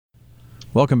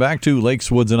Welcome back to Lakes,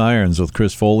 Woods, and Irons with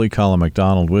Chris Foley, Colin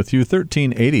McDonald with you.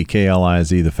 1380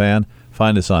 KLIZ The Fan.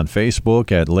 Find us on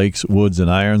Facebook at Lakes, Woods,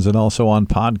 and Irons, and also on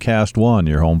Podcast One,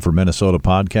 your home for Minnesota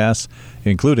podcasts,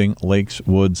 including Lakes,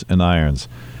 Woods, and Irons.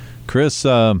 Chris,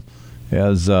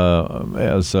 as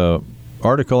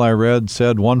article I read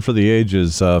said, one for the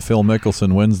ages. Phil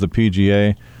Mickelson wins the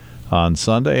PGA on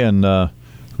Sunday and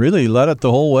really led it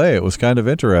the whole way. It was kind of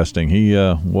interesting. He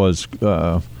was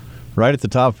right at the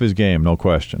top of his game, no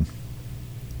question.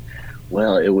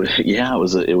 Well, it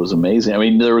was amazing. I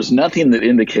mean, there was nothing that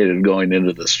indicated going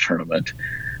into this tournament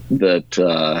that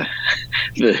that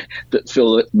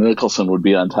Phil Mickelson would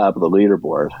be on top of the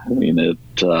leaderboard. I mean,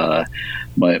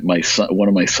 my son, one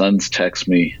of my sons, texted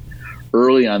me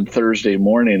early on Thursday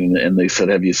morning, and they said,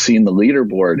 "Have you seen the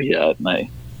leaderboard yet?" And I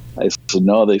said,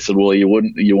 "No." They said, "Well, you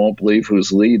won't believe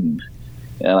who's leading."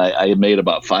 And I made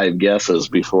about 5 guesses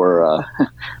before I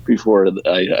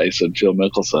said Phil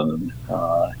Mickelson.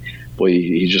 Boy,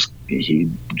 he just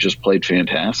played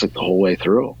fantastic the whole way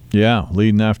through. Yeah,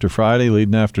 leading after Friday,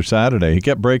 leading after Saturday. He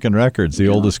kept breaking records. The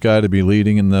oldest guy to be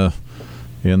leading in the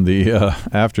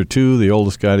after 2, the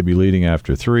oldest guy to be leading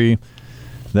after 3.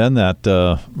 Then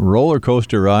that roller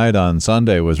coaster ride on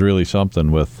Sunday was really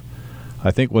something. With, I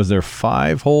think, was there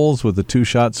 5 holes with a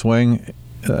 2-shot swing?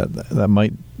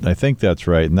 I think that's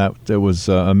right, and it was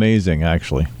amazing,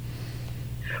 actually.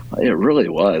 It really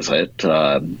was. I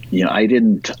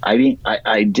didn't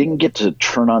get to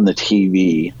turn on the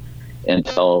TV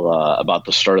until about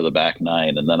the start of the back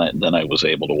 9, and then I was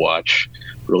able to watch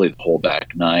really the whole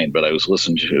back 9. But I was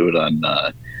listening to it on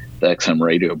the XM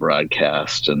radio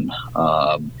broadcast, and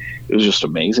it was just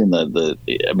amazing.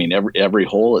 Every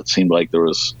hole it seemed like there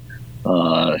was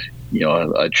a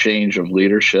change of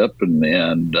leadership, but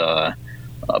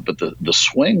the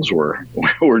swings were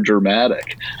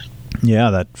dramatic.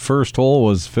 Yeah, that first hole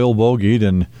was Phil bogeyed,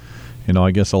 and I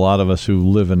guess a lot of us who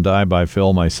live and die by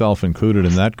Phil, myself included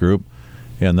in that group.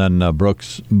 And then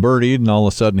Brooks birdied, and all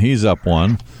of a sudden he's up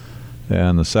 1.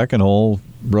 And the second hole,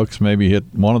 Brooks maybe hit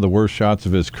one of the worst shots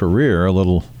of his career, a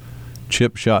little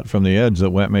chip shot from the edge that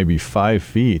went maybe 5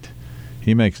 feet.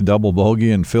 He makes double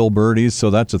bogey, and Phil birdies, so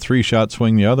that's a 3-shot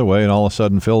swing the other way, and all of a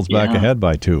sudden Phil's back ahead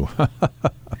by 2.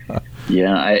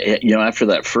 Yeah, after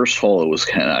that first hole, it was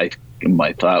kind of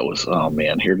my thought was, oh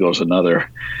man, here goes another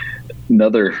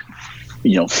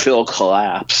Phil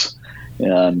collapse,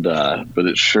 and but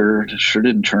it sure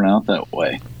didn't turn out that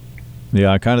way.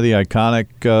 Yeah, kind of the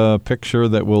iconic picture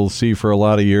that we'll see for a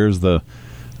lot of years, the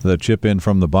chip in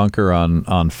from the bunker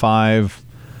on 5.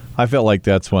 I felt like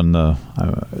that's when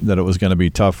that it was going to be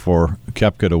tough for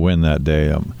Koepka to win that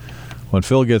day. When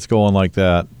Phil gets going like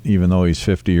that, even though he's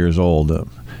 50 years old,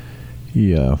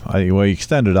 he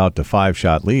extended out to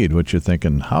 5-shot lead, which you're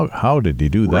thinking, how did he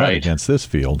do that against this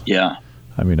field? Yeah.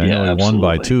 I mean, I know he absolutely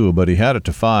won by 2, but he had it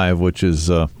to 5, which is,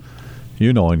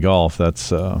 in golf,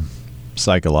 that's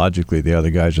psychologically the other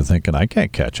guys are thinking, I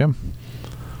can't catch him.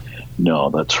 No,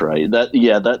 that's right.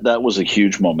 That was a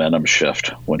huge momentum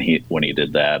shift when he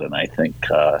did that, and I think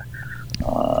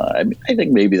I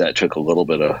think maybe that took a little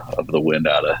bit of the wind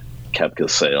out of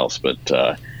Koepka's sails, but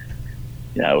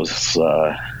it was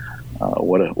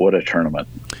what a tournament.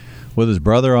 With his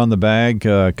brother on the bag,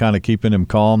 kind of keeping him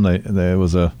calm.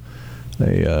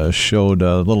 They showed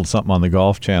a little something on the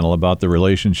Golf Channel about the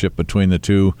relationship between the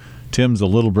two. Tim's a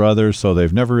little brother, so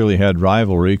they've never really had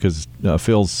rivalry because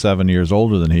Phil's 7 years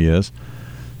older than he is.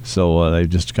 So they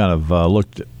just kind of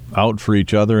looked out for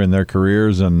each other in their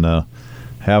careers and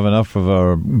have enough of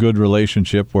a good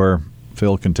relationship where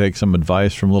Phil can take some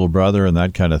advice from little brother and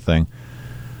that kind of thing.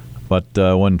 But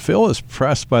when Phil is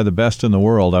pressed by the best in the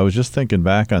world, I was just thinking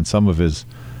back on some of his,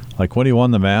 like when he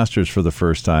won the Masters for the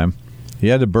first time, he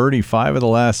had to birdie 5 of the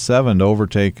last 7 to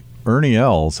overtake Ernie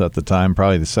Els at the time,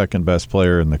 probably the second best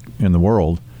player in the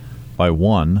world, by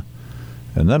 1.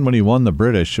 And then when he won the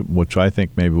British, which I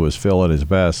think maybe was Phil at his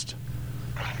best,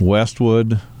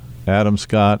 Westwood, Adam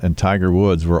Scott, and Tiger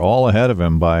Woods were all ahead of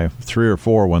him by 3 or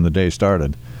 4 when the day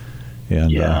started.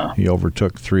 And he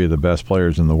overtook 3 of the best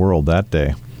players in the world that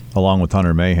day, along with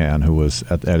Hunter Mahan, who was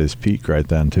at his peak right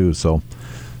then too. So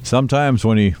sometimes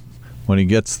when he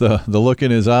gets the look in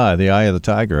his eye, the eye of the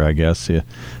tiger, I guess,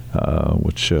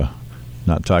 which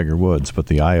not Tiger Woods, but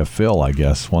the eye of Phil, I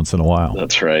guess, once in a while.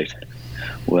 That's right.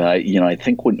 Well, I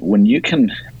think when you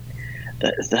can,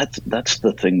 that's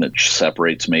the thing that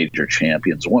separates major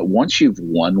champions. Once you've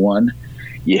won one,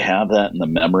 you have that in the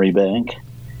memory bank.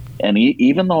 And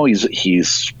even though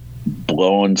he's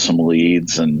blown some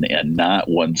leads and not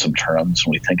won some tournaments,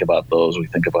 when we think about those, we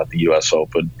think about the U.S.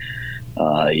 Open,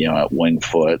 at Winged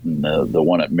Foot, and the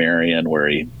one at Marion where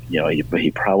he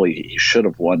should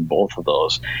have won both of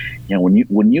those.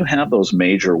 When you have those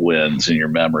major wins in your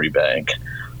memory bank,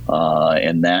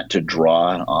 and that to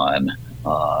draw on,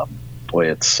 boy,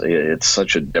 it's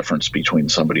such a difference between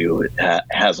somebody who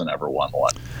hasn't ever won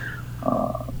one.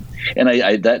 And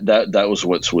that was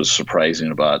what was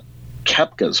surprising about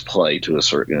Koepka's play to a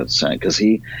certain extent, because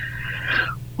he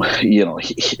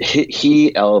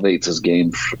elevates his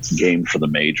game for the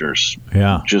majors,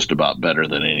 just about better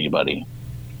than anybody.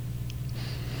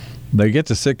 They get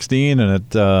to 16, and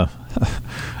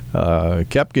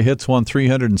Koepka hits one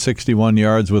 361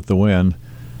 yards with the win,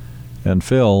 and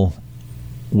Phil,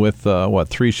 with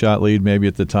 3-shot lead maybe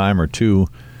at the time or two,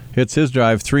 hits his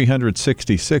drive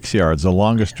 366 yards, the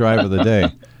longest drive of the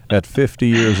day. At 50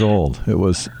 years old, it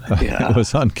was it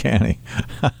was uncanny.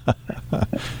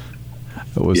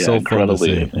 It was so fun to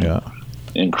see.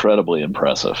 Incredibly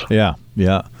impressive. Yeah.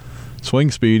 Swing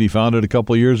speed. He found it a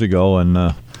couple of years ago, and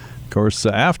of course,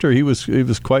 after he was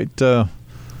quite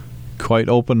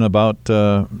open about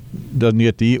doesn't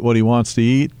get to eat what he wants to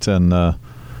eat, and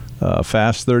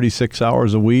fast 36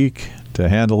 hours a week to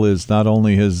handle not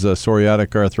only his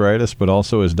psoriatic arthritis but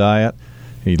also his diet.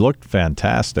 He looked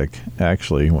fantastic,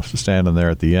 actually, standing there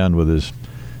at the end with his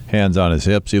hands on his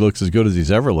hips. He looks as good as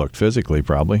he's ever looked physically,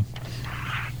 probably.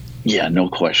 Yeah, no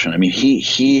question. I mean, he's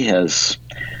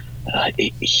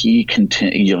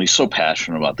so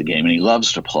passionate about the game, and he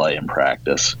loves to play and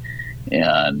practice.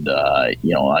 And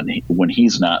when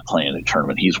he's not playing a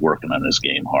tournament, he's working on his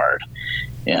game hard.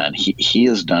 And he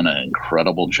has done an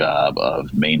incredible job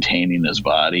of maintaining his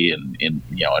body and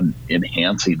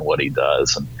enhancing what he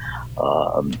does. And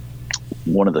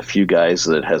one of the few guys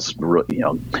that has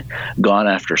gone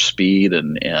after speed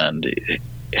and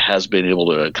has been able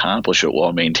to accomplish it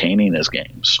while maintaining his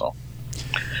game. So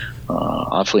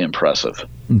awfully impressive.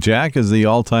 Jack is the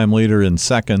all-time leader in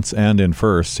seconds and in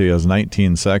firsts. He has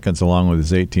 19 seconds along with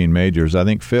his 18 majors. I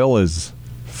think Phil is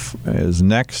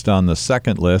next on the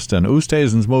second list, and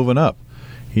Oosthuizen's moving up.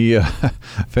 He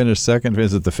finished second.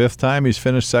 Is it the fifth time he's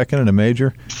finished second in a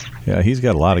major? Yeah, he's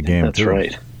got a lot of game. That's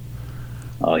right.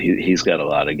 He's got a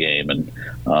lot of game, and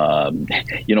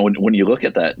when you look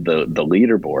at the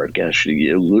leaderboard, gosh,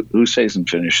 Oosthuizen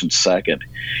finished in second.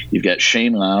 You've got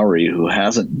Shane Lowry, who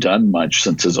hasn't done much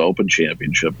since his Open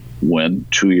Championship win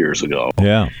 2 years ago.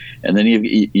 Yeah, and then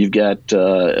you've got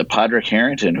Padraig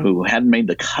Harrington, who hadn't made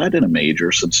the cut in a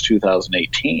major since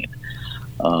 2018.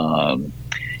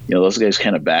 Those guys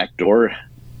kind of backdoor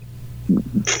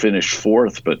finished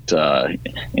fourth, but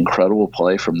incredible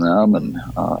play from them, and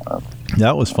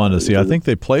that was fun to see. I think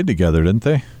they played together, didn't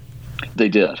they? They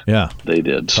did. Yeah, they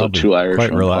did. Probably so two Irish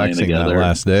quite relaxing playing together that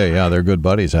last day. Yeah, they're good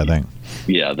buddies, I think.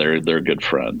 Yeah, they're good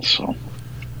friends. So.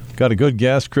 Got a good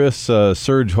guest, Chris.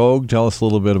 Serge Hogg. Tell us a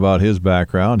little bit about his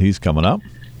background. He's coming up.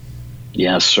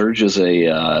 Yeah, Serge is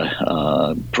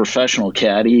a professional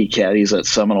caddy. He caddies at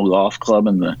Seminole Golf Club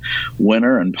in the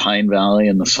winter and Pine Valley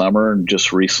in the summer, and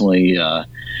just recently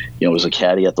was a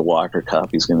caddy at the Walker Cup.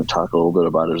 He's going to talk a little bit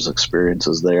about his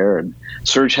experiences there. And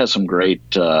Serge has some great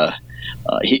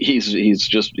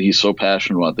he's so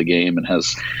passionate about the game and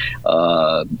has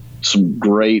some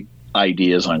great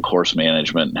ideas on course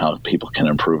management and how people can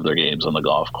improve their games on the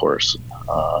golf course.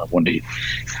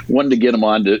 Wanted to get him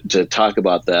on to talk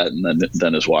about that, and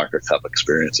then his Walker Cup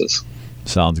experiences.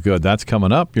 Sounds good. That's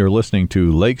coming up. You're listening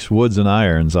to Lakes, Woods, and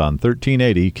Irons on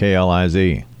 1380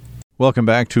 KLIZ. Welcome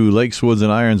back to Lakes, Woods,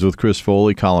 and Irons with Chris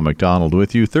Foley. Colin McDonald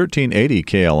with you. 1380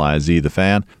 KLIZ, The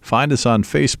Fan. Find us on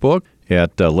Facebook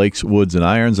at Lakes, Woods, and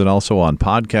Irons, and also on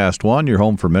Podcast One, your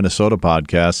home for Minnesota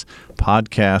podcasts.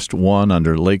 Podcast One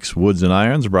under Lakes, Woods, and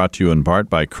Irons, brought to you in part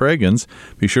by Craigan's.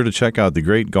 Be sure to check out the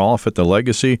great golf at the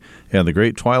Legacy and the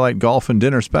great Twilight Golf and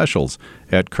Dinner specials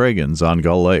at Craigan's on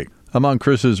Gull Lake. Among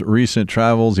Chris's recent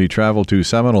travels, he traveled to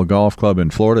Seminole Golf Club in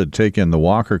Florida to take in the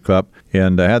Walker Cup,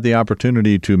 and had the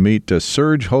opportunity to meet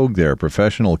Serge Hogg there,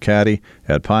 professional caddy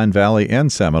at Pine Valley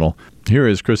and Seminole. Here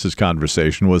is Chris's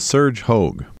conversation with Serge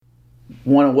Hogg.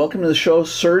 Want to welcome to the show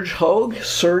Serge Hogg.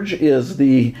 Serge is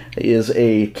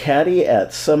a caddy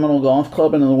at Seminole Golf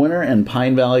Club in the winter and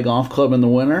Pine Valley Golf Club in the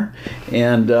winter,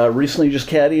 and recently just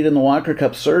caddied in the Walker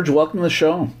Cup. Serge, welcome to the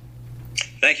show.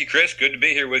 Thank you, Chris. Good to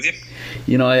be here with you.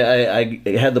 I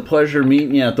had the pleasure of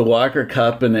meeting you at the Walker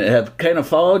Cup, and have kind of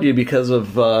followed you because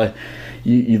of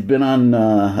you've been on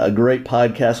a great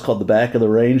podcast called the Back of the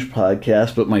Range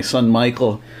podcast, but my son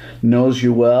Michael knows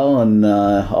you well, and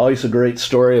always a great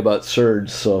story about Serge,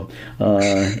 so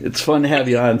it's fun to have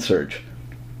you on, Serge.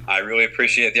 I really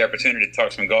appreciate the opportunity to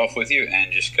talk some golf with you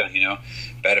and just kind of,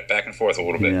 bat it back and forth a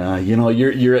little bit. Yeah,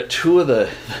 you're at two of the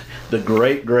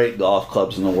great golf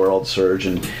clubs in the world, Serge,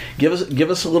 and give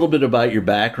us a little bit about your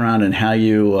background and how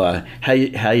you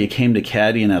came to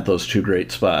caddying at those two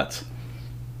great spots.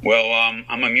 Well,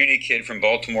 I'm a Muni kid from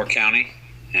Baltimore County,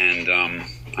 and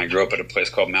I grew up at a place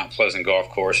called Mount Pleasant Golf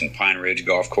Course and Pine Ridge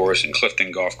Golf Course and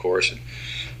Clifton Golf Course, and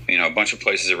a bunch of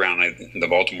places around the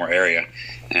Baltimore area.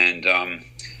 And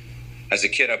as a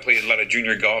kid, I played a lot of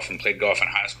junior golf and played golf in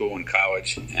high school and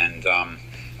college. And I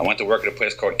went to work at a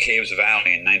place called Caves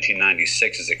Valley in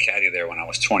 1996 as a caddy there when I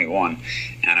was 21.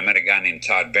 And I met a guy named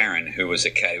Todd Barron, who was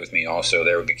a caddy with me also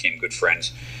there. We became good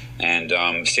friends and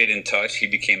stayed in touch. He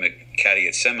became a caddy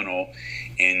at Seminole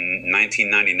in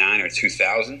 1999 or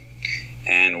 2000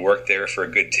 and worked there for a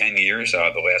good 10 years. The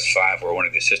last 5 were one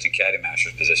of the assistant caddy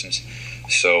master's positions.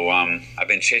 So I've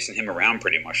been chasing him around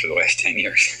pretty much for the last 10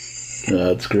 years.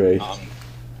 That's great.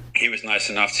 He was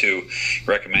nice enough to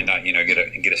recommend I,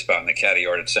 get a spot in the caddy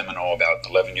yard at Seminole about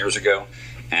 11 years ago,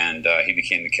 and he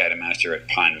became the caddy master at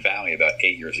Pine Valley about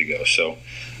 8 years ago. So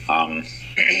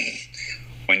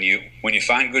when you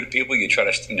find good people, you try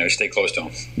to stay close to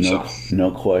them. No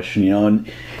question.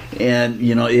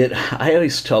 I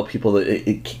always tell people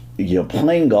that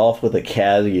playing golf with a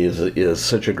caddy is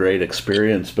such a great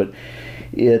experience, but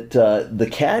the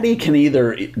caddy can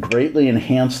either greatly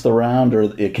enhance the round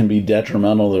or it can be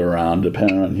detrimental to the round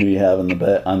depending on who you have on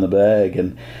the bag.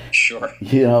 And sure,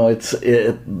 you're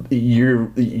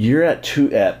at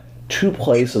two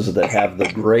places that have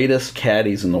the greatest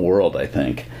caddies in the world, I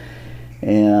think.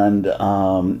 And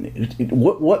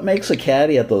what makes a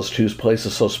caddy at those two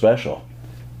places so special?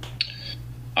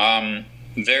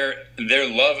 Their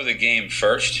love of the game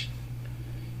first.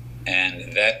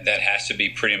 And that has to be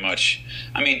pretty much,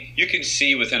 you can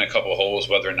see within a couple of holes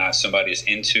whether or not somebody's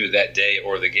into that day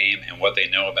or the game and what they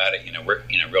know about it,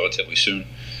 relatively soon.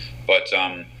 But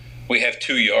we have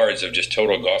 2 yards of just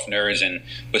total golf nerds. And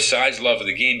besides love of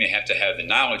the game, you have to have the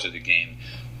knowledge of the game,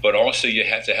 but also you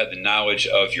have to have the knowledge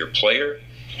of your player.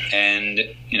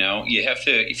 And, you have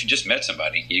to, if you just met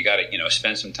somebody, you got to,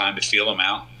 spend some time to feel them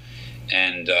out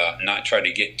and not try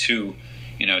to get too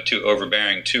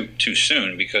overbearing too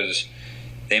soon, because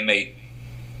they may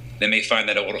find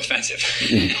that a little offensive.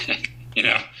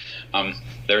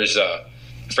 There's a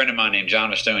friend of mine named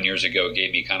John Stone years ago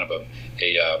gave me kind of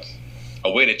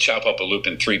a way to chop up a loop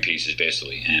in 3 pieces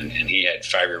basically, and he had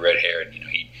fiery red hair, and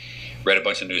he read a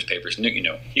bunch of newspapers.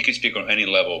 He could speak on any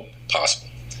level possible.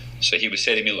 So he would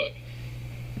say to me, look,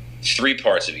 3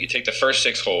 parts of it. You take the first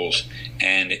 6 holes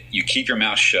and you keep your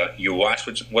mouth shut. You watch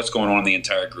what's going on in the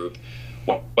entire group,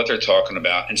 what they're talking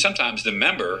about, and sometimes the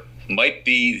member might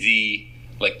be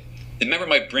the member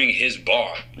might bring his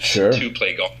ball to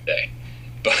play golf today.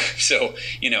 But so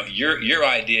your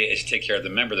idea is to take care of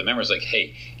the member. The member's like,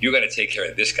 hey, you got to take care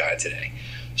of this guy today.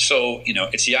 So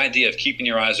it's the idea of keeping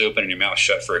your eyes open and your mouth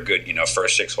shut for a good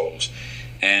first 6 holes,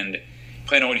 and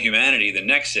playing on humanity. The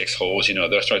next 6 holes,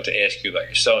 they'll start to ask you about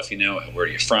yourself. Where are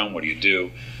you from? What do you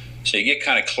do? So you get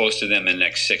kind of close to them in the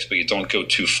next 6, but you don't go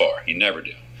too far. You never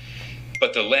do.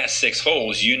 But the last 6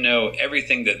 holes,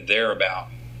 everything that they're about.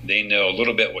 They know a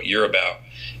little bit what you're about,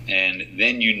 and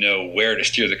then where to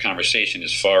steer the conversation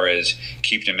as far as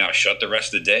keeping your mouth shut the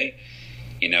rest of the day.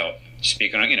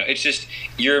 Speaking on, it's just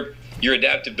your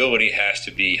adaptability has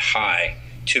to be high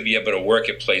to be able to work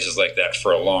at places like that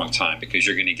for a long time, because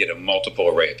you're going to get a multiple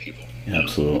array of people.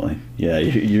 Absolutely, yeah.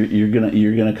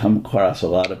 You're gonna come across a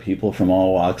lot of people from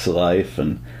all walks of life,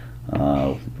 and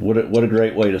what a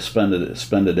great way to spend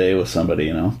a day with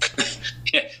somebody,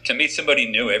 Yeah, to meet somebody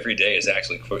new every day is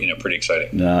actually pretty exciting.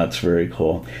 No, it's very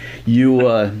cool. You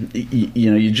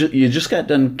just got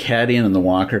done caddying in the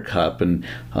Walker Cup, and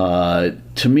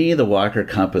to me the Walker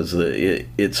Cup is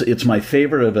it's my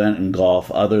favorite event in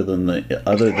golf other than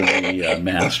the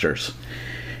Masters.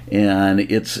 And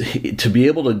it's to be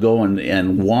able to go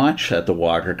and watch at the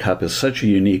Walker Cup is such a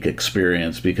unique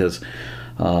experience, because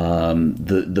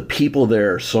the people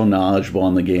there are so knowledgeable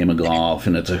in the game of golf,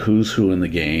 and it's a who's who in the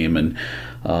game, and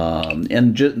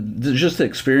just the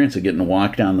experience of getting to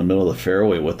walk down the middle of the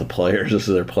fairway with the players as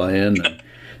they're playing.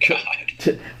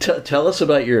 Tell us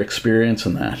about your experience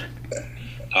in that.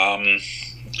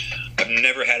 I've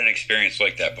never had an experience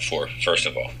like that before. First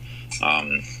of all,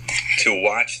 to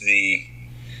watch the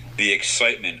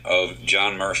excitement of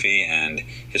John Murphy and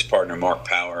his partner Mark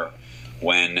Power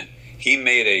when he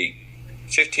made a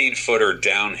 15-footer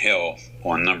downhill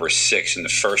on number 6 in the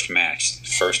first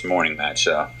morning match.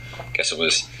 I guess it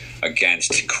was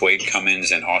against Quade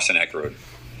Cummins and Austin Eckroyd.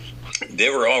 They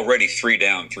were already 3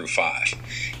 down through 5,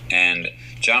 and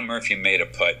John Murphy made a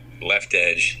putt left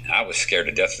edge. I was scared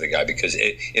to death of the guy because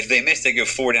if they missed, they go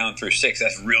 4 down through 6.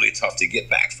 That's really tough to get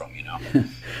back from,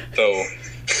 So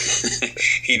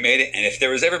he made it, and if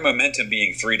there was ever momentum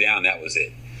being 3 down, that was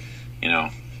it,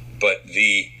 But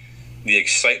the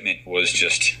excitement was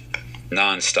just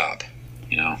nonstop,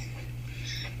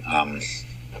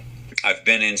 I've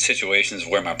been in situations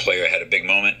where my player had a big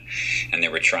moment and they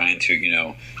were trying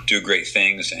to, do great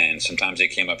things, and sometimes they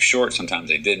came up short, sometimes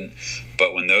they didn't.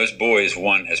 But when those boys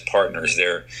won as partners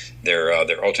their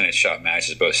alternate shot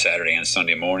matches both Saturday and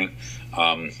Sunday morning,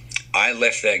 I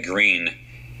left that green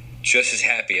just as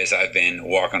happy as I've been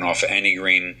walking off any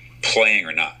green, playing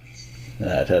or not.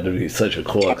 That had to be such a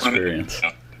cool experience.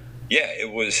 Yeah,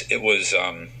 it was.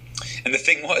 And the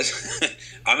thing was,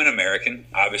 I'm an American.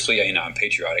 Obviously, I'm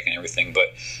patriotic and everything, but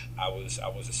I was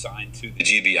assigned to the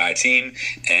GBI team,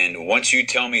 and once you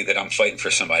tell me that I'm fighting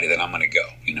for somebody, then I'm going to go.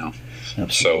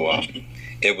 Absolutely. So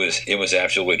it was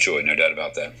absolute joy, no doubt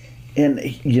about that. And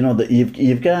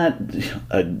you've got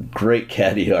a great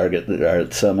caddy yard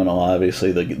at Seminole.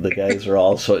 Obviously, the guys are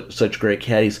all such great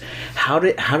caddies. How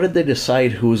did they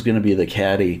decide who was going to be the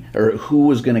caddy, or who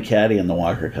was going to caddy in the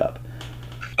Walker Cup?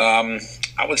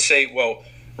 I would say,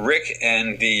 Rick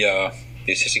and the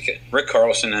assistant, Rick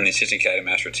Carlson and the assistant caddy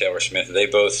master Taylor Smith. They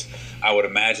both, I would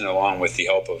imagine, along with the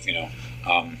help of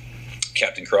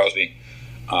Captain Crosby,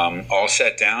 all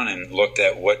sat down and looked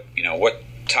at what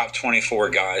top 24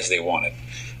 guys they wanted.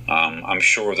 I'm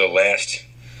sure the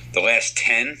last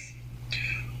 10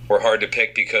 were hard to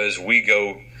pick because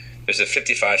there's a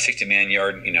 55, 60 man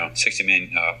yard, 60 man,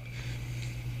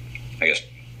 I guess,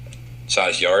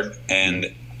 size yard,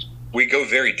 and we go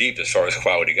very deep as far as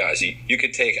quality guys. You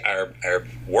could take our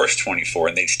worst 24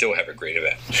 and they'd still have a great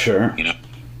event. Sure.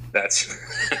 That's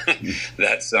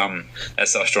that's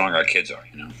how strong our kids are.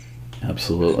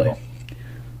 Absolutely.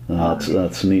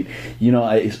 That's neat.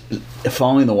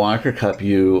 Following the Walker Cup,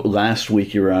 last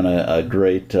week you were on a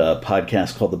great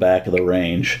podcast called The Back of the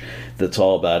Range that's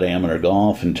all about amateur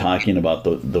golf and talking about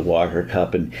the Walker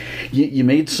Cup, and you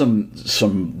made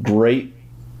some great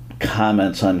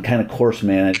comments on kind of course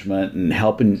management and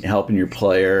helping your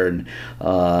player, and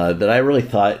that I really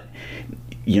thought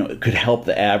it could help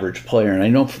the average player. And I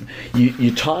know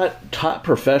you taught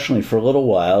professionally for a little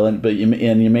while, but you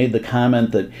made the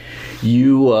comment that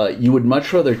you would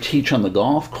much rather teach on the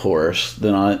golf course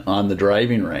than on the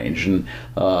driving range. And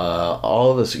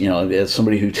all of us, as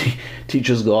somebody who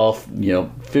teaches golf,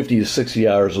 50 to 60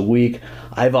 hours a week,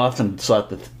 I've often thought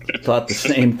the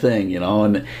same thing,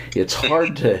 and it's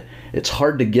hard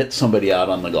to get somebody out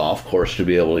on the golf course to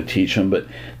be able to teach them. But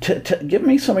give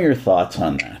me some of your thoughts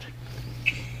on that.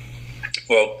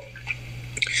 Well,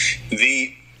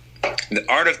 the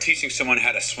art of teaching someone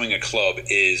how to swing a club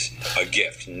is a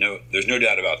gift. There's no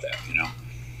doubt about that,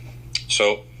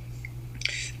 So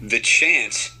the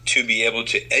chance to be able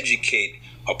to educate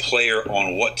a player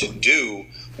on what to do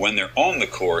when they're on the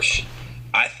course,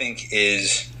 I think,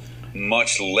 is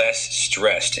much less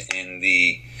stressed in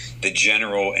the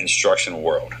general instruction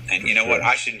world. And you know what?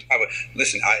 I should probably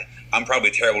listen. I'm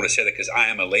probably terrible to say that because I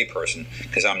am a layperson,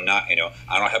 because I'm not. I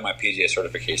don't have my PGA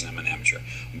certification. I'm an amateur,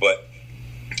 but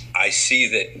I see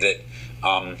that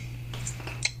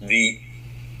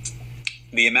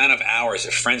the amount of hours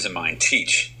that friends of mine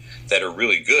teach that are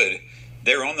really good,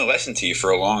 they're on the lesson tee for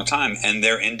a long time, and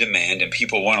they're in demand, and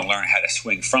people want to learn how to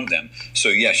swing from them. So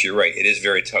yes, you're right. It is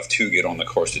very tough to get on the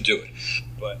course to do it.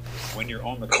 But when you're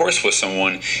on the course with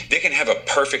someone, they can have a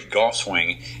perfect golf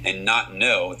swing and not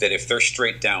know that if they're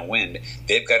straight downwind,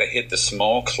 they've got to hit the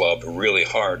small club really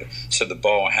hard so the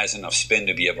ball has enough spin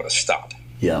to be able to stop.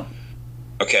 Yeah.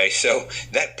 Okay, so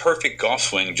that perfect golf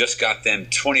swing just got them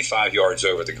 25 yards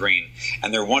over the green,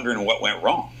 and they're wondering what went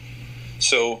wrong.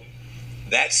 So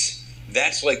that's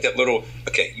like that little.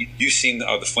 Okay, you've seen the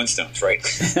Flintstones, right?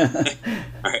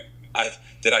 All right.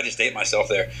 Did I just date myself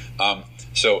there?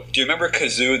 So do you remember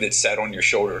Kazoo that sat on your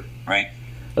shoulder, right?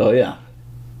 Oh yeah.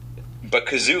 But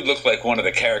Kazoo looked like one of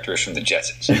the characters from the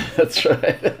Jetsons. That's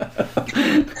right.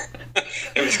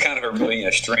 It was kind of a really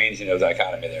strange,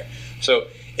 dichotomy there. So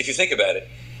if you think about it,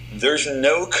 there's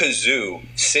no Kazoo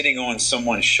sitting on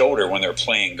someone's shoulder when they're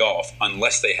playing golf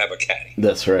unless they have a caddy.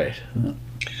 That's right.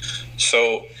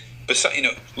 So,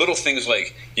 little things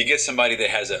like you get somebody that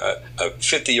has a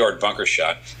 50-yard bunker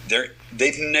shot,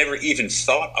 they've never even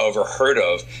thought of or heard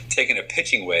of taking a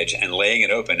pitching wedge and laying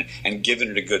it open and giving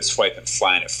it a good swipe and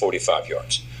flying it 45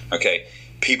 yards. Okay?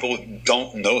 People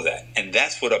don't know that. And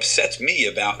that's what upsets me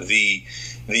about the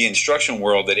instruction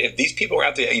world, that if these people are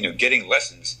out there, getting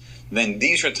lessons, then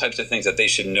these are the types of things that they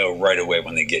should know right away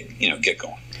when they get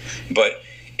going. But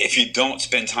if you don't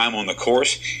spend time on the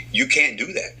course, you can't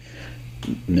do that.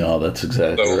 No, that's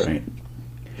exactly right.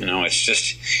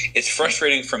 It's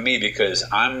frustrating for me because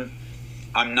I'm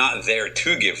not there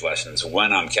to give lessons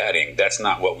when I'm caddying. That's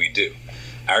not what we do.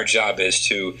 Our job is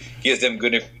to give them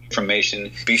good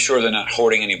information, be sure they're not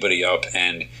hoarding anybody up,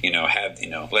 and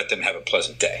let them have a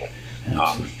pleasant day.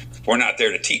 We're not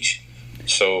there to teach.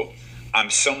 So I'm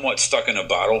somewhat stuck in a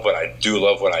bottle, but I do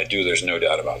love what I do. There's no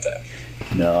doubt about that.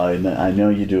 No, I know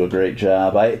you do a great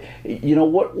job.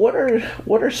 What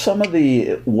are some of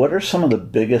the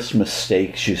biggest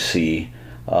mistakes you see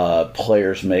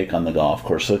players make on the golf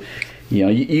course? So,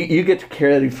 you get to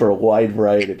caddy for a wide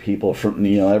variety of people, from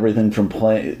everything from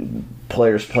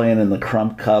players playing in the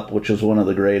Crump Cup, which is one of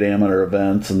the great amateur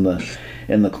events, and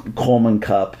the Coleman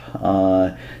Cup,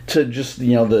 to just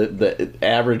the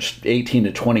average 18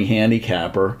 to 20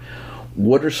 handicapper.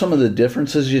 What are some of the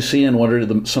differences you see, and what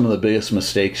are some of the biggest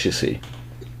mistakes you see?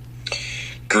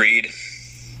 Greed.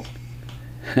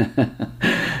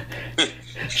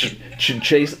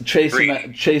 Chasing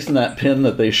that pin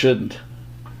that they shouldn't.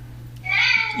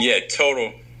 Yeah,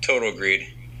 total greed.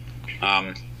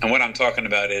 And what I'm talking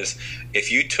about is,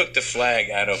 if you took the flag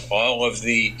out of all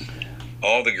the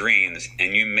greens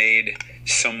and you made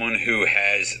someone who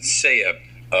has, say,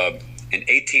 an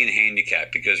 18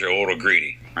 handicap because they're a little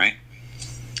greedy, right?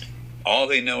 All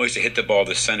they know is to hit the ball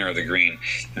the center of the green.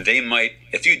 They might,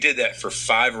 if you did that for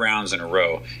 5 rounds in a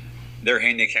row, their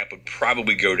handicap would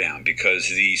probably go down because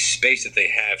the space that they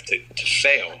have to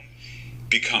fail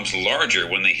becomes larger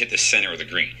when they hit the center of the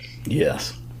green.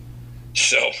 Yes.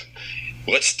 So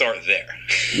let's start there.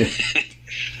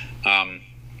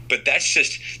 But that's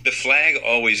just, the flag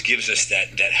always gives us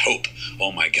that hope.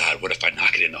 Oh my God, what if I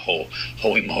knock it in the hole?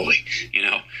 Holy moly.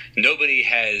 Nobody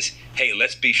has, hey,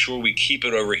 let's be sure we keep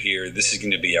it over here. This is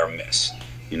going to be our miss.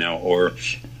 Or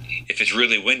if it's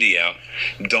really windy out,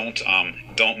 don't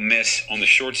miss on the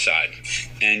short side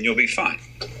and you'll be fine.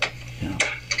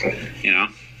 Yeah.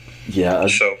 Yeah.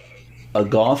 A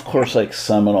golf course like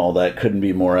Seminole, that couldn't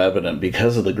be more evident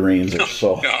because of the greens are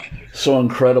so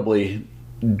incredibly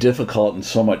difficult and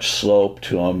so much slope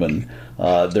to them, and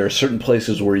there are certain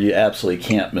places where you absolutely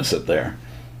can't miss it there.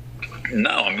 No,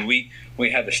 I mean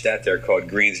we have a stat there called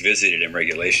greens visited in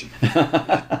regulation.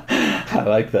 I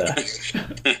like that.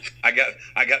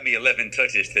 I got me 11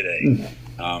 touches today.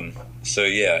 So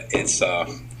yeah, it's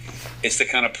the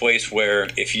kind of place where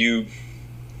if you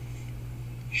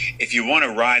want to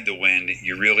ride the wind,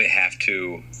 you really have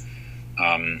to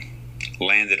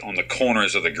land it on the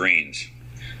corners of the greens.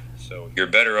 So you're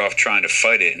better off trying to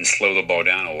fight it and slow the ball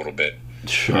down a little bit.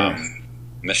 Sure.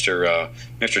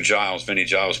 Mr. Giles, Vinny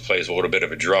Giles, plays a little bit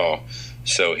of a draw,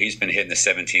 so he's been hitting the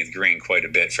 17th green quite a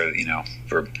bit for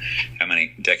how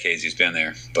many decades he's been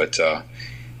there. But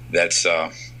that's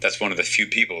one of the few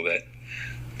people that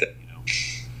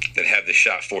have the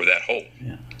shot for that hole.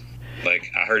 Yeah.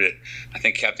 Like I heard it. I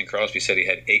think Captain Crosby said he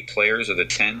had 8 players of the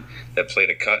 10 that played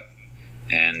a cut.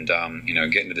 And,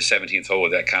 getting to the 17th hole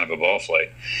with that kind of a ball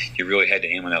flight, you really had to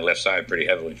aim on that left side pretty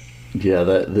heavily. Yeah,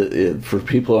 for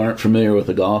people who aren't familiar with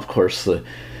the golf course, the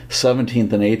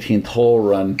 17th and 18th hole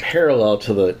run parallel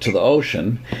to the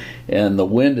ocean, and the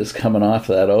wind is coming off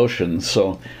that ocean.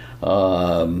 So,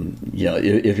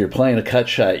 if you're playing a cut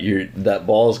shot, that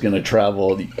ball's going to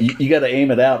travel. You got to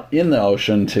aim it out in the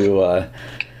ocean to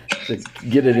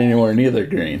get it anywhere near the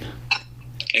green.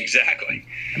 Exactly.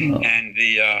 Oh. And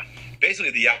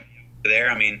basically the there,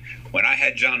 I mean, when I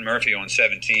had John Murphy on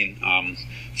 17,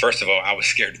 first of all, I was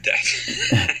scared to death.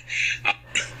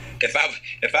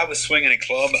 If I was swinging a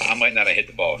club, I might not have hit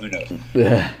the ball. Who knows?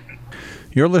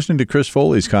 You're listening to Chris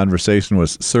Foley's conversation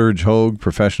with Serge Hogg,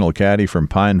 professional caddy from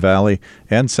Pine Valley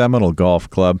and Seminole Golf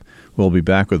Club. We'll be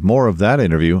back with more of that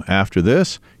interview after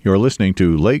this. You're listening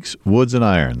to Lakes, Woods, and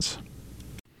Irons.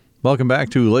 Welcome back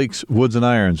to Lakes, Woods, and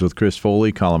Irons with Chris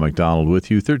Foley. Colin McDonald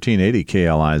with you, 1380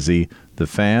 KLIZ, The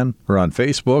Fan. We're on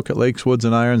Facebook at Lakes, Woods,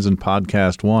 and Irons and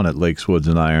Podcast 1 at Lakes, Woods,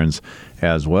 and Irons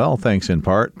as well, thanks in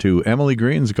part to Emily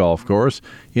Green's Golf Course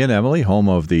in Emily, home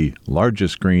of the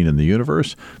largest green in the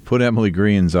universe. Put Emily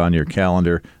Green's on your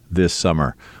calendar this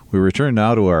summer. We return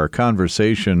now to our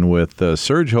conversation with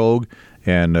Serge Hogg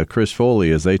and Chris Foley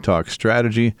as they talk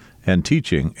strategy and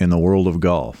teaching in the world of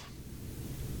golf.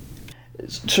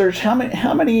 Serge,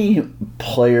 how many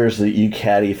players that you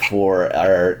caddy for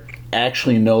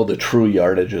actually know the true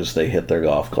yardages they hit their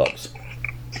golf clubs?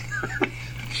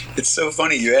 It's so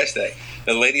funny you asked that.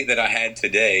 The lady that I had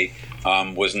today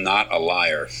was not a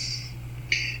liar.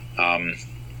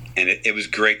 And it was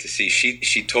great to see.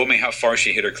 She told me how far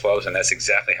she hit her clubs, and that's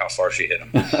exactly how far she hit them.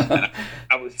 And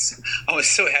I was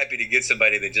so happy to get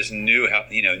somebody that just knew how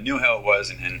it was,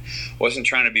 and wasn't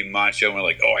trying to be macho and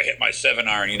like, oh, I hit my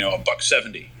 7-iron,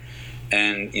 $170,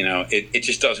 and it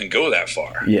just doesn't go that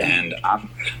far. Yeah. And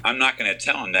I'm not going to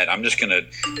tell him that. I'm just going to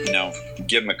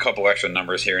give him a couple extra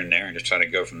numbers here and there, and just try to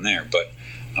go from there. But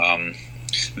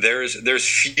there's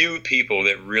few people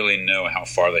that really know how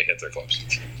far they hit their clubs.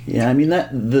 Yeah, I mean,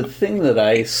 the thing that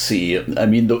I see, I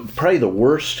mean, probably the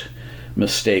worst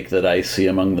mistake that I see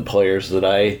among the players that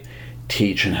I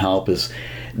teach and help is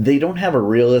they don't have a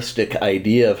realistic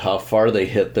idea of how far they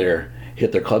hit their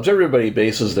clubs. Everybody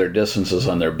bases their distances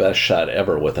on their best shot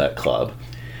ever with that club.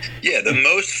 Yeah, the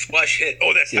most flush hit.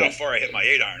 Oh, that's how far I hit my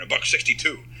 8-iron,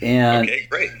 $162. And okay,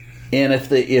 great. And if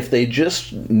they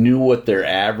just knew what their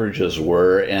averages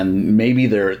were, and maybe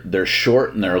their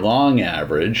short and their long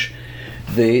average,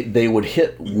 they would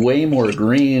hit way more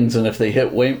greens. And if they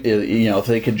hit if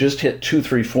they could just hit 2,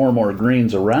 3, 4 more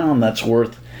greens around, that's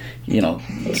worth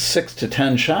 6 to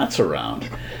 10 shots around.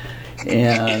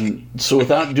 And so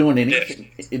without doing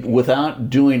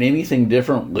anything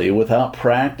differently, without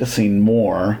practicing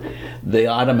more, they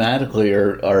automatically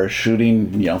are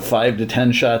shooting 5 to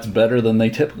 10 shots better than they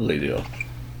typically do.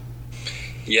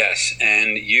 Yes,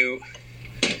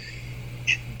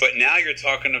 but now you're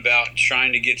talking about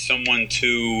trying to get someone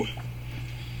to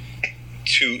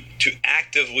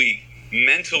actively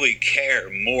mentally care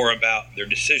more about their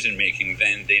decision making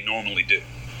than they normally do.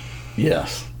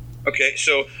 Yes. Okay,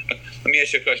 so let me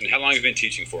ask you a question. How long have you been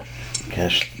teaching for?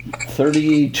 Gosh,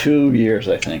 32 years,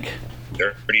 I think.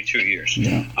 32 years.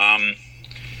 Yeah.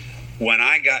 When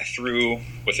I got through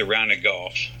with a round of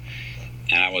golf,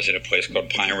 and I was at a place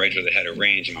called Pine Ridge where they had a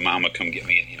range, and my mom would come get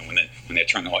me, when they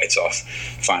turned the lights off,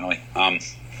 finally.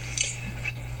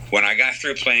 When I got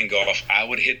through playing golf, I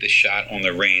would hit the shot on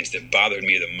the range that bothered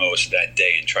me the most that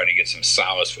day and try to get some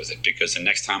solace with it, because the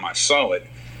next time I saw it,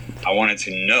 I wanted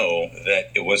to know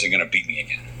that it wasn't going to beat me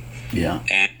again. Yeah.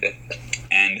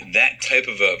 And that type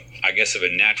of a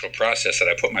natural process that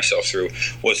I put myself through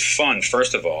was fun,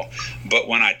 first of all. But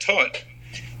when I taught,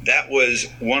 that was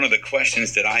one of the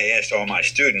questions that I asked all my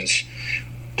students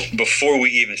before we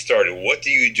even started. What do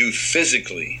you do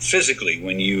physically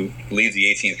when you leave the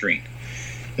 18th green?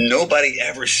 Nobody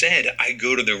ever said, I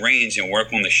go to the range and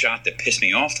work on the shot that pissed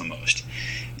me off the most.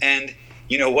 And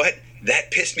you know what?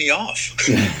 That pissed me off.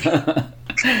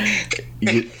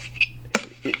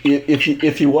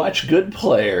 If you watch good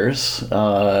players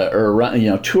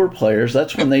or tour players,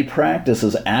 that's when they practice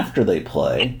is after they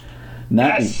play,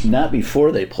 not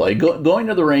before they play. Going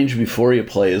to the range before you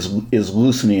play is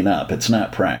loosening up. It's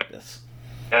not practice.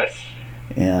 Yes.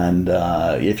 And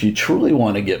if you truly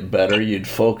want to get better, you'd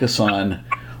focus on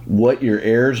what your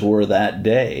errors were that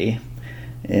day,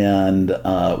 and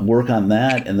work on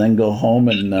that, and then go home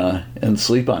and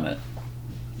sleep on it.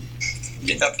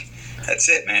 Yep, that's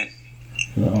it, man.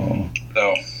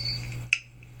 So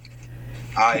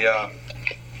I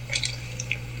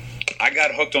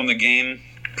got hooked on the game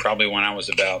probably when I was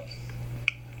about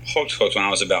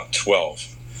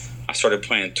 12. I started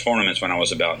playing tournaments when I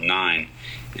was about 9,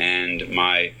 and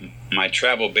my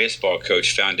travel baseball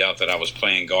coach found out that I was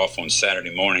playing golf on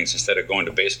Saturday mornings instead of going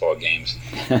to baseball games.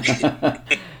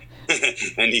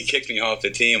 And he kicked me off the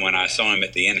team when I saw him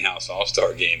at the in-house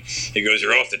all-star game. He goes,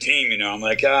 "You're off the team," I'm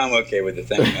like, I'm okay with the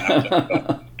thing.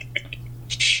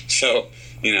 So,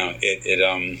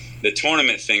 the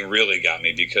tournament thing really got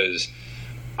me, because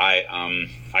I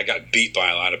got beat by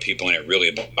a lot of people, and it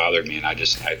really bothered me. And I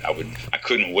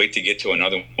couldn't wait to get to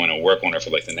another one and work on it for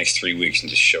like the next 3 weeks and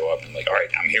just show up and like, all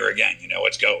right, I'm here again.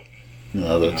 Let's go.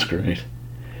 Oh, that's great.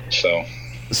 So,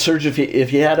 Serge, if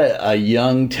you had a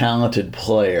young, talented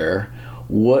player,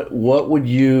 what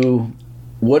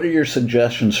are your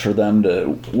suggestions for them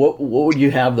what would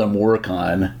you have them work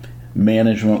on,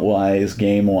 management-wise,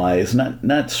 game-wise,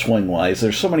 not swing-wise?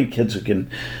 There's so many kids who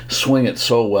can swing it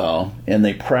so well, and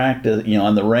they practice,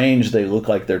 on the range they look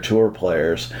like they're tour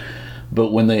players,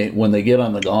 but when they get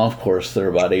on the golf course, they're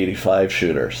about 85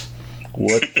 shooters.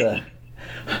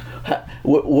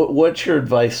 What's your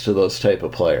advice to those type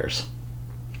of players?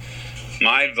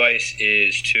 My advice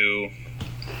is to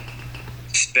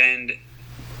spend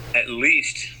at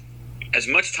least as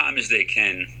much time as they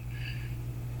can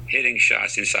hitting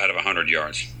shots inside of 100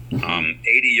 yards.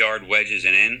 80-yard wedges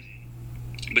and in.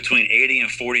 Between 80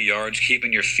 and 40 yards,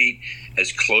 keeping your feet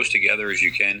as close together as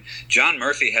you can. John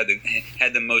Murphy had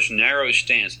the most narrow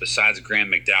stance besides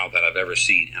Graham McDowell that I've ever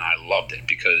seen, and I loved it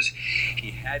because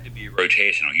he had to be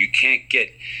rotational. You can't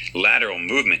get lateral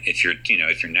movement if you're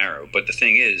narrow. But the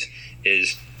thing is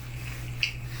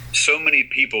so many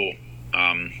people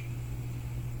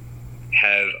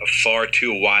have a far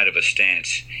too wide of a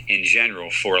stance in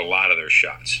general for a lot of their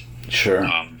shots. Sure.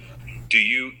 Do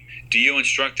you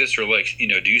instruct this, or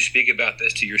do you speak about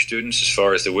this to your students as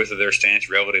far as the width of their stance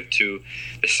relative to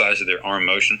the size of their arm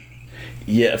motion?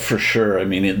 Yeah, for sure. I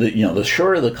mean, the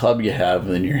shorter the club you have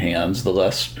in your hands, the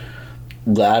less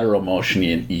lateral motion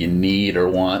you need or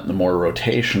want, the more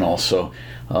rotational. So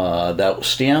that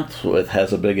stance width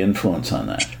has a big influence on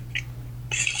that.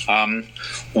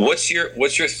 What's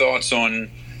your thoughts on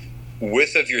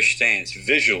width of your stance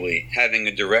visually having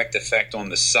a direct effect on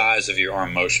the size of your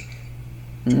arm motion?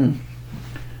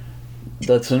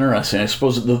 That's interesting. I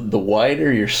suppose the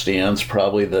wider your stance,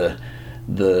 probably the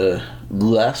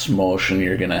less motion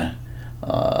you're gonna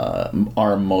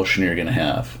arm motion you're gonna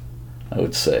have, I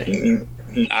would say.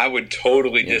 I would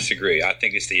totally disagree. I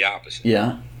think it's the opposite.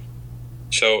 Yeah.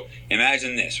 So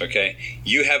imagine this, okay?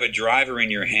 You have a driver in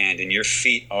your hand and your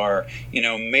feet are,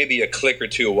 maybe a click or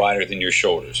two wider than your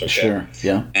shoulders, okay? Sure,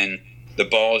 yeah. And the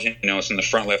ball's, it's in the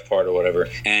front left part or whatever,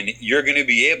 and you're going to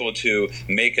be able to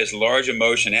make as large a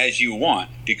motion as you want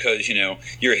because,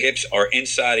 your hips are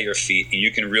inside of your feet and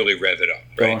you can really rev it up,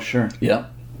 right? Oh, sure, yeah.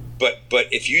 But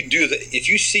if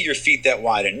you see your feet that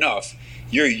wide enough,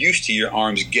 you're used to your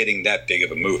arms getting that big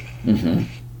of a movement. Mm-hmm.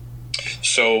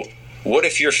 So what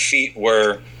if your feet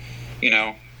were,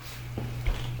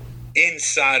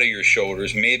 inside of your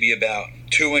shoulders, maybe about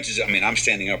 2 inches? I mean, I'm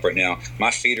standing up right now.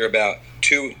 My feet are about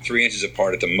 2-3 inches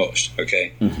apart at the most,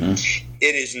 okay? Mm-hmm.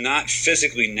 It is not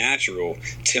physically natural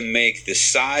to make the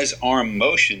size arm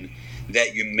motion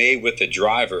that you made with the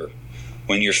driver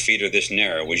when your feet are this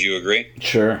narrow. Would you agree?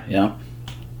 Sure, yeah.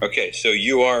 Okay, so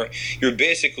you're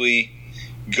basically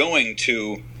going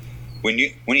to, when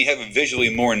you have a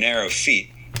visually more narrow feet,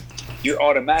 you're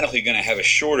automatically going to have a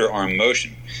shorter arm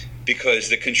motion because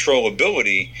the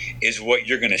controllability is what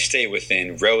you're going to stay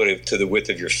within relative to the width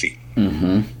of your feet.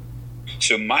 Mm-hmm.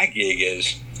 So my gig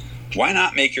is, why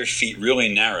not make your feet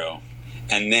really narrow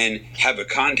and then have a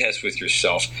contest with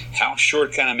yourself? How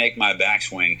short can I make my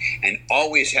backswing and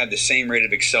always have the same rate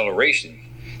of acceleration?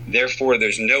 Therefore,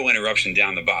 there's no interruption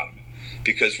down the bottom.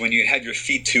 Because when you have your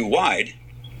feet too wide,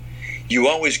 you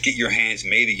always get your hands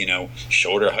maybe,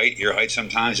 shoulder height, ear height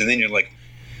sometimes, and then you're like,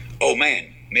 oh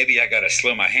man, maybe I got to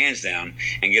slow my hands down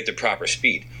and get the proper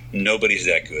speed. Nobody's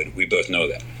that good. We both know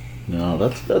that. No,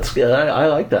 that's good. I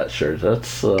like that, Serge.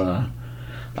 That's I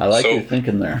like your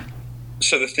thinking there.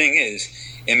 So the thing is,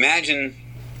 imagine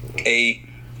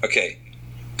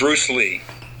Bruce Lee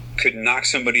could knock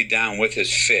somebody down with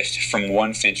his fist from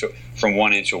 1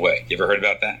 inch away. You ever heard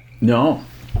about that? No.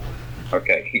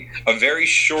 Okay, a very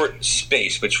short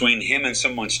space between him and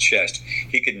someone's chest,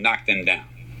 he could knock them down,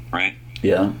 right?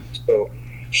 Yeah. So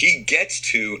he gets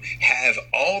to have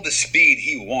all the speed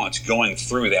he wants going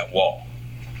through that wall,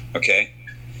 okay?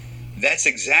 That's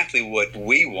exactly what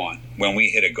we want when we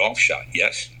hit a golf shot,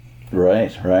 yes?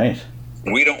 Right.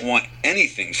 We don't want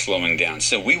anything slowing down,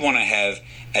 so we want to have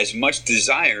as much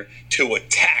desire to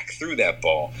attack through that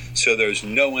ball so there's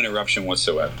no interruption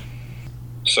whatsoever.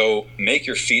 So make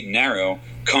your feet narrow,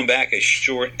 come back as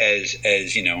short as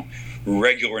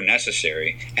regular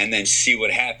necessary, and then see what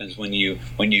happens when you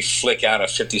flick out a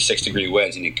 56-degree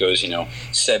wedge and it goes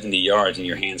 70 yards and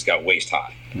your hands got waist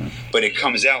high. Yeah. But it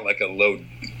comes out like a low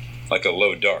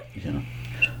dart. Yeah.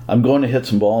 I'm going to hit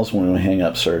some balls when we hang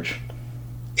up, Serge.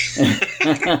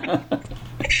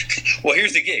 Well,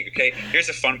 here's the gig, okay? Here's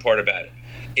the fun part about it.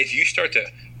 If you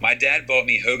my dad bought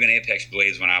me Hogan Apex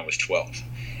blades when I was 12.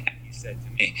 Said to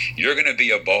me, you're going to be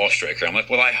a ball striker. I'm like,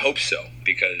 well, I hope so,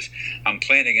 because I'm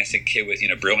playing against a kid with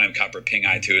beryllium copper ping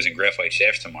I2s and graphite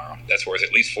shafts tomorrow. That's worth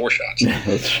at least 4 shots.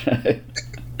 That's right.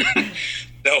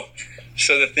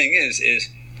 So the thing is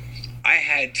I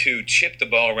had to chip the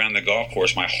ball around the golf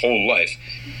course my whole life,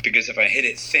 because if I hit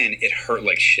it thin, it hurt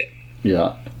like shit.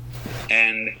 Yeah.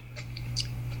 And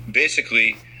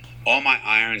basically, all my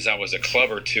irons, I was a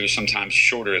club or two, sometimes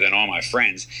shorter than all my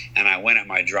friends, and I went at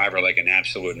my driver like an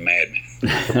absolute madman.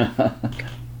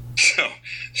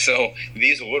 So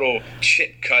these little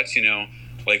chip cuts,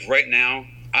 like right now,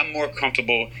 I'm more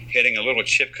comfortable hitting a little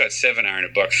chip cut 7-iron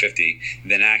at $150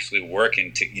 than actually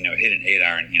working to, hit an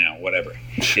 8-iron, whatever.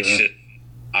 Sure. It's just,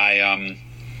 I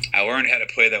learned how to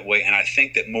play that way, and I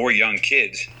think that more young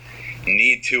kids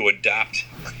need to adopt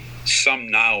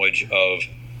some knowledge of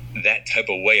that type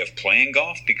of way of playing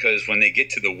golf, because when they get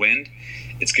to the wind,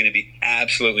 it's going to be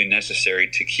absolutely necessary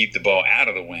to keep the ball out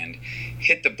of the wind,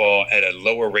 hit the ball at a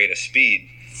lower rate of speed,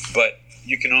 but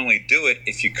you can only do it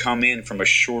if you come in from a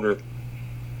shorter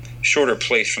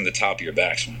place from the top of your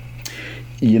backswing.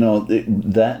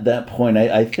 that point,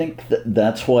 I think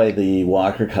that's why the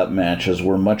Walker Cup matches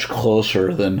were much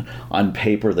closer than on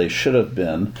paper they should have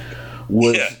been.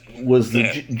 Was the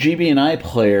GB&I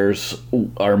players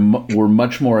were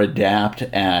much more adept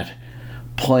at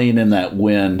playing in that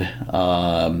wind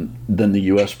than the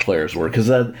U.S. players were, because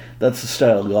that's the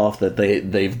style of golf that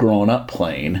they've grown up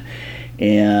playing,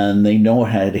 and they know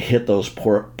how to hit those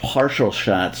partial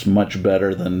shots much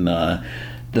better than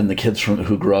the kids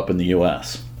who grew up in the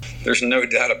U.S. There's no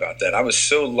doubt about that. I was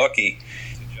so lucky,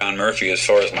 John Murphy, as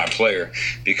far as my player,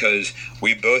 because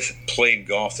we both played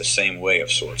golf the same way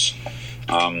of sorts.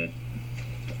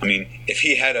 If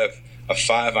he had a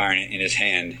 5-iron in his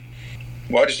hand,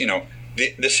 well, just,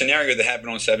 the scenario that happened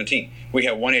on 17, we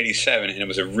had 187, and it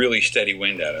was a really steady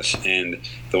wind at us. And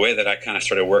the way that I kind of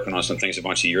started working on some things a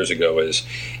bunch of years ago is,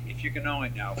 if you can only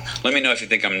now, let me know if you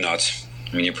think I'm nuts.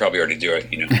 You probably already do it,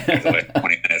 after like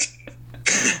 20 minutes.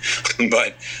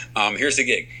 But here's the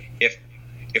gig.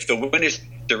 If the wind is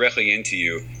directly into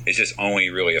you, it's just only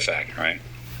really a factor, right?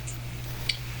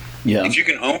 Yeah. If you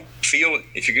can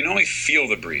only feel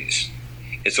the breeze,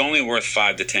 it's only worth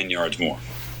 5 to 10 yards more.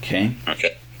 Okay.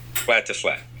 Flat to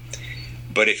flat.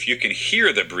 But if you can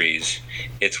hear the breeze,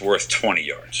 it's worth 20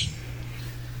 yards.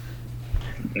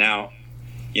 Now,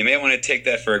 you may want to take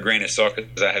that for a grain of salt,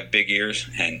 because I have big ears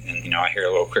and I hear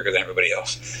a little quicker than everybody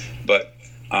else. But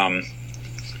I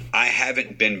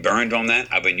haven't been burned on that.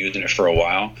 I've been using it for a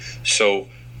while. So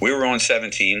we were on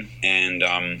 17,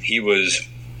 and he was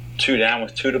 2 down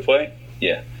with 2 to play.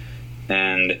 Yeah.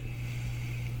 And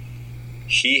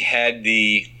he had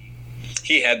the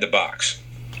box.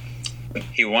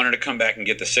 He wanted to come back and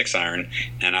get the 6-iron,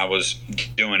 and I was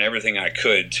doing everything I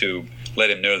could to let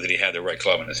him know that he had the right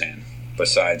club in his hand,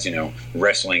 besides,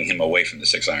 wrestling him away from the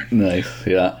 6-iron. Nice,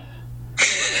 yeah.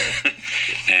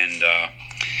 And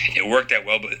it worked out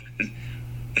well, but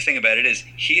the thing about it is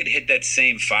he had hit that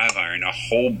same 5-iron a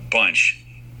whole bunch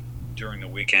during the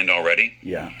weekend already.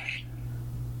 Yeah.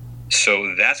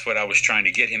 So that's what I was trying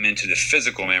to get him into, the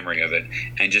physical memory of it,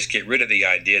 and just get rid of the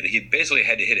idea that he basically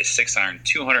had to hit a 6-iron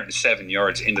 207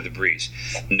 yards into the breeze.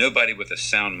 Nobody with a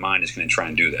sound mind is going to try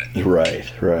and do that.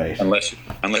 Right. Unless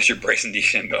you're Bryson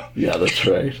DeChambeau. Yeah, that's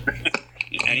right.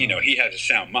 And he has a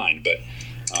sound mind, but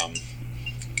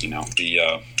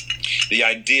the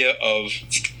idea of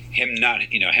him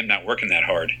not working that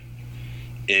hard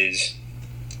is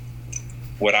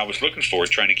what I was looking for,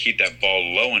 trying to keep that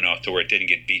ball low enough to where it didn't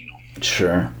get beaten on.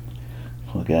 Sure.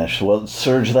 Well, gosh. Well,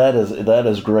 Serge, that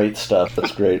is great stuff.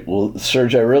 That's great. Well,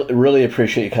 Serge, I really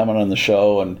appreciate you coming on the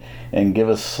show and give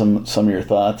us some of your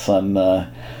thoughts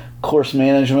on course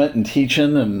management and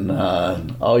teaching, and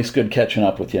always good catching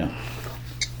up with you.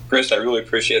 Chris, I really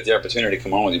appreciate the opportunity to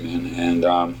come on with you, man. And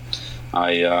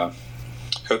I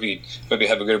hope you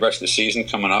have a good rest of the season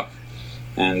coming up,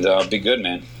 and be good,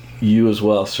 man. You as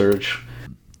well, Serge.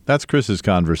 That's Chris's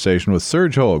conversation with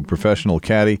Serge Hogg, professional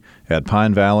caddy at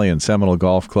Pine Valley and Seminole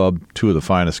Golf Club, 2 of the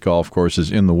finest golf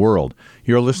courses in the world.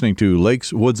 You're listening to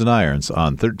Lakes, Woods, and Irons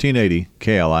on 1380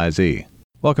 KLIZ.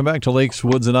 Welcome back to Lakes,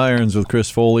 Woods, and Irons with Chris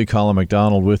Foley, Colin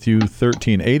McDonald with you,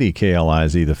 1380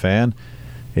 KLIZ, The Fan.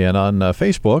 And on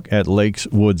Facebook at Lakes,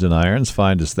 Woods, and Irons.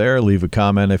 Find us there. Leave a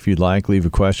comment if you'd like. Leave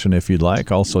a question if you'd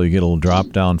like. Also, you get a little drop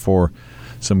down for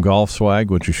some golf swag,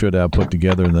 which you should have put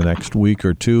together in the next week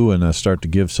or two, and start to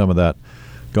give some of that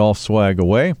golf swag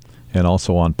away. And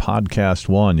also on Podcast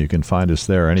One, you can find us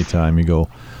there anytime you go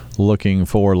looking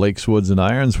for Lakes, Woods, and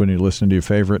Irons when you're listening to your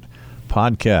favorite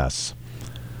podcasts.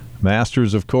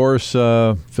 Masters, of course,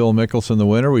 Phil Mickelson, the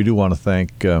winner. We do want to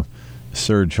thank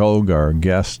Serge Hogg, our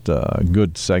guest.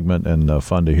 Good segment and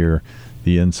fun to hear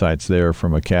the insights there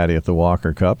from a caddy at the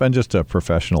Walker Cup and just a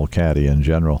professional caddy in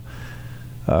general.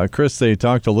 Chris, they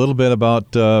talked a little bit about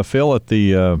Phil at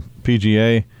the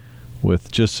PGA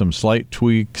with just some slight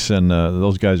tweaks, and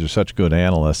those guys are such good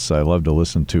analysts. I love to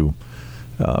listen to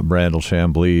Brandel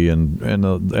Chambly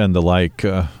and the like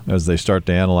as they start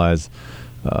to analyze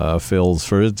Phil's.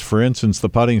 For instance, the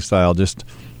putting style, just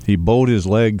he bowed his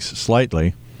legs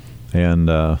slightly, and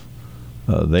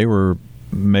they were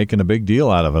making a big deal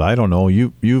out of it. I don't know.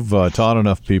 You've taught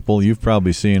enough people. You've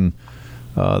probably seen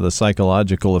the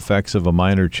psychological effects of a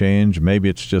minor change. Maybe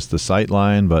it's just the sight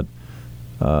line, but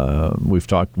we've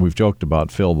joked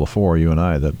about Phil before, you and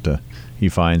I, that he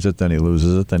finds it, then he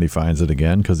loses it, then he finds it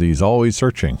again because he's always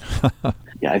searching.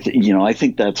 Yeah, I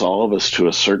think that's all of us to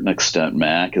a certain extent,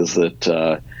 Mac. Is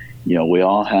that we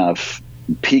all have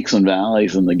peaks and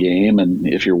valleys in the game, and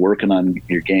if you're working on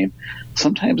your game,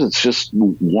 sometimes it's just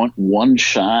one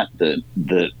shot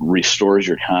that restores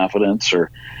your confidence,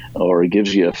 or or it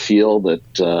gives you a feel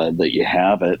that you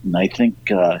have it. And I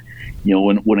think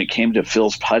when it came to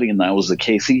Phil's putting, that was the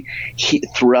case. He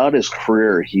throughout his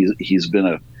career he's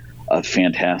been a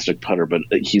fantastic putter, but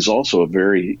he's also a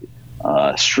very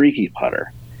streaky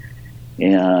putter.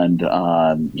 And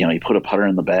he put a putter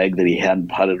in the bag that he hadn't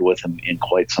putted with in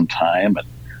quite some time.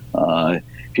 And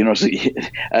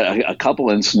a couple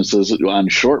instances on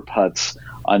short putts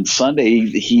on Sunday,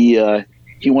 he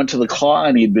went to the claw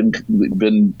and he'd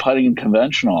been putting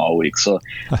conventional all week. So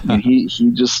he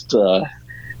just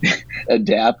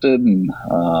adapted. And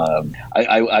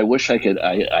I wish I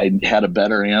had a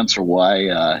better answer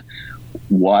why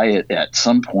at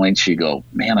some points you go,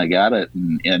 man, I got it,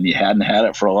 and you hadn't had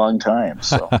it for a long time.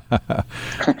 So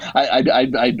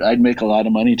I'd make a lot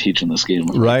of money teaching this game.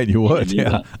 Right, you would,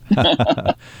 yeah.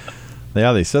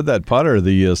 Yeah, they said that putter,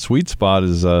 the sweet spot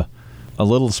is a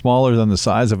little smaller than the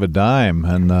size of a dime,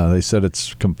 and they said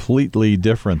it's completely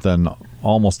different than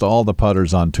almost all the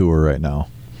putters on tour right now.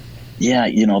 Yeah,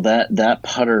 that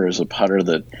putter is a putter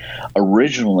that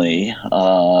originally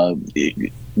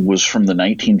was from the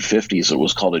 1950s. It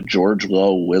was called a George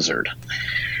Low Wizard.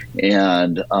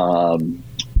 And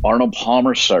Arnold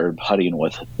Palmer started putting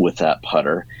with that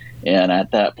putter. And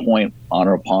at that point,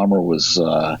 Arnold Palmer was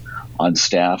on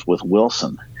staff with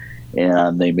Wilson.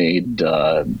 And they made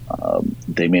what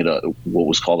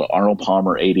was called an Arnold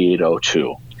Palmer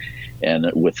 8802.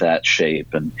 And with that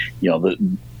shape. And,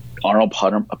 Arnold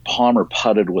Palmer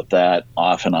putted with that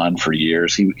off and on for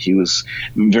years. He was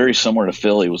very similar to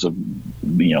Phil. He was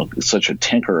such a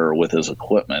tinkerer with his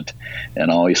equipment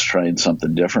and always trying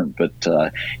something different. But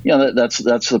that's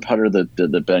the putter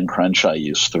that Ben Crenshaw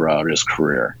used throughout his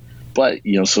career. But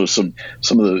so some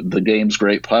of the game's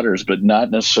great putters, but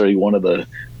not necessarily one of the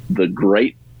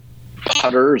great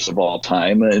putters of all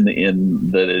time. And in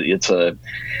that it's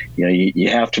you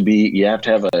have to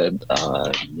have a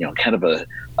kind of a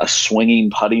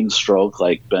swinging putting stroke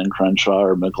like Ben Crenshaw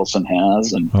or Mickelson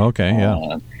has. And okay,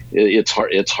 yeah, it's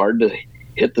hard to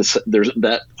hit this.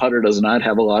 That putter does not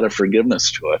have a lot of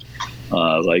forgiveness to it,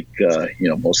 like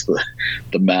most of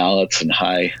the mallets and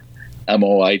high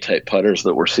MOI type putters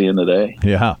that we're seeing today.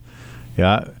 Yeah.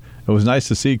 It was nice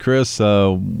to see Chris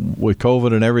with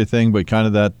COVID and everything, but kind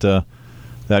of that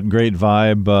great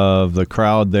vibe of the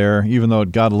crowd there, even though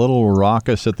it got a little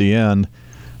raucous at the end.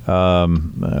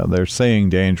 They're saying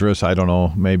dangerous. I don't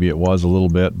know. Maybe it was a little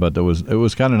bit, but it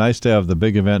was kind of nice to have the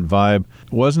big event vibe.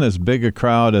 It wasn't as big a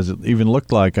crowd as it even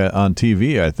looked like on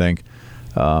TV, I think.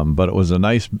 But it was a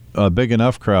nice, big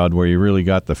enough crowd where you really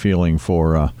got the feeling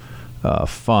for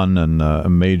fun and a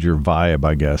major vibe,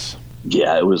 I guess.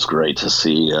 Yeah, it was great to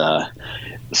see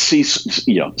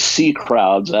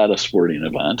crowds at a sporting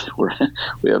event.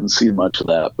 We haven't seen much of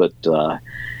that, but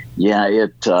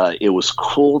it was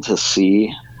cool to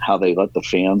see how they let the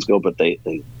fans go, but they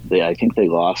I think they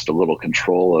lost a little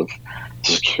control of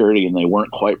security, and they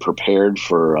weren't quite prepared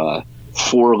for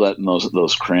letting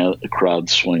those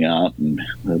crowds swing out and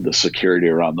the security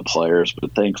around the players.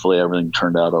 But thankfully, everything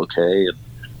turned out okay.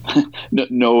 And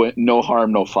no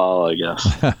harm, no foul, I guess.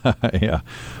 Yeah.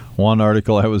 One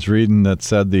article I was reading that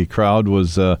said the crowd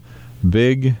was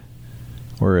big.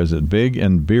 Where is it? Big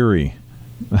and beery.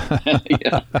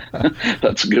 Yeah,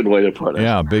 that's a good way to put it.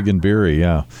 Yeah, big and beery.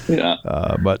 Yeah. Yeah.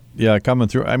 But yeah, coming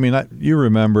through. I mean, you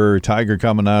remember Tiger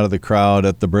coming out of the crowd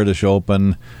at the British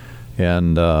Open,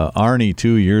 and Arnie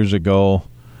 2 years ago,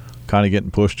 kind of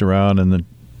getting pushed around and then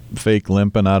fake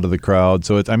limping out of the crowd.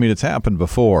 So it's happened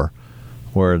before,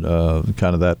 where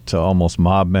kind of that almost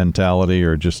mob mentality,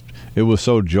 or just it was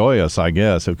so joyous, I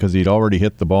guess, because he'd already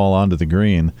hit the ball onto the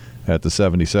green at the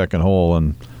 72nd hole,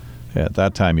 and at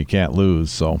that time you can't lose.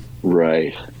 So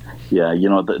right, yeah,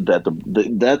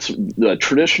 that's the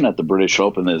tradition at the British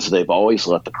Open is they've always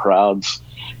let the crowds,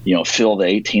 fill the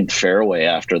 18th fairway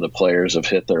after the players have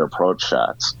hit their approach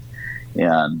shots.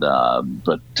 And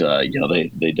they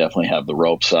definitely have the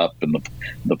ropes up, and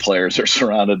the players are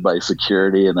surrounded by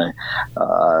security, and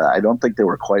I don't think they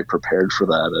were quite prepared for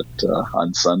that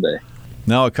on Sunday.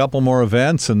 Now a couple more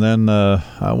events, and then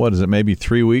what is it? Maybe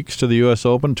 3 weeks to the U.S.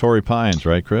 Open. Torrey Pines,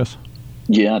 right, Chris?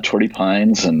 Yeah, Torrey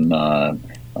Pines, and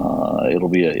it'll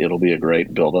be a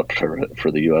great build up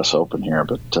for the U.S. Open here.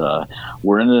 But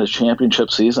we're into the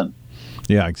championship season.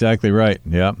 Yeah, exactly right.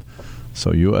 Yeah.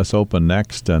 So U.S. Open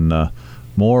next, and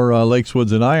more Lakes,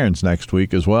 Woods, and Irons next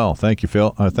week as well. Thank you, Phil.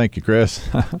 Thank you, Chris.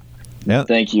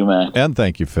 Thank you, man. And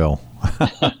thank you, Phil.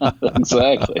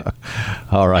 Exactly.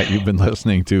 All right, you've been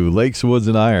listening to Lakes, Woods,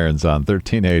 and Irons on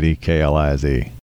 1380 KLIZ.